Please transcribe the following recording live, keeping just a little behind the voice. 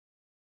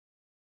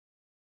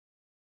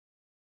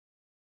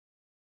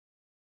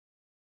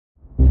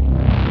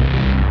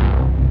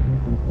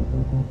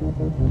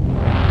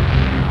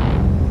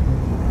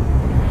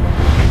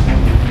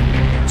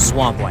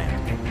swampland.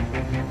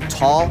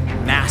 Tall,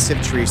 massive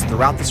trees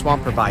throughout the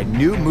swamp provide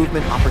new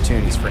movement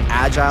opportunities for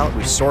agile,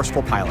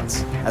 resourceful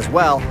pilots, as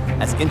well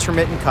as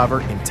intermittent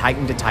cover in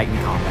Titan-to-Titan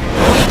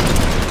combat.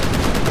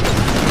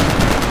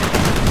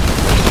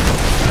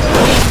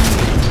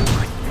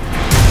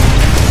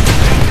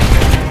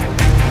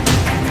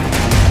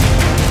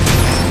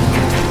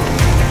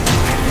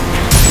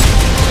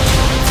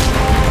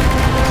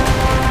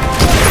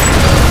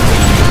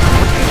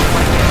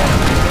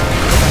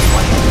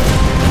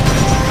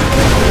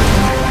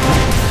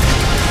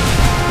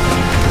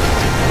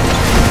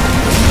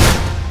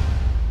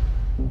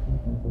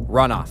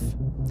 Runoff.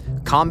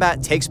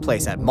 Combat takes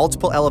place at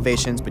multiple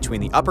elevations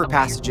between the upper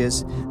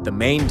passages, the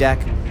main deck,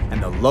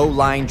 and the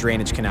low-lying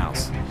drainage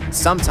canals,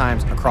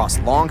 sometimes across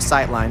long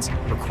sightlines,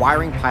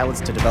 requiring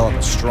pilots to develop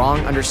a strong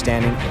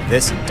understanding of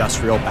this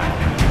industrial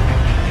battleground.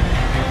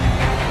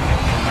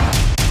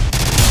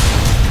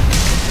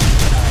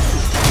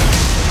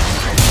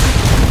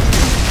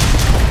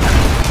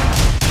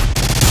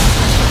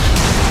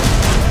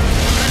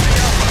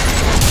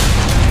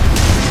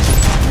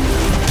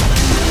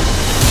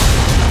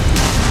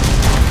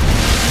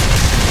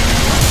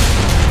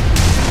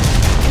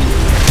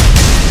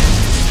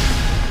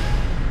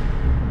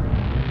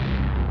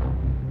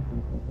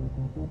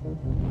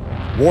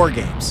 War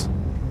games.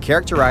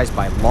 Characterized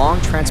by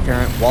long,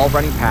 transparent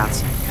wall-running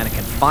paths and a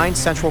confined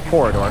central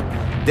corridor,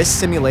 this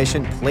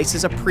simulation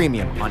places a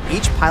premium on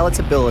each pilot's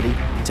ability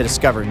to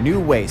discover new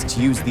ways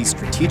to use these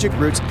strategic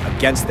routes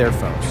against their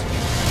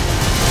foes.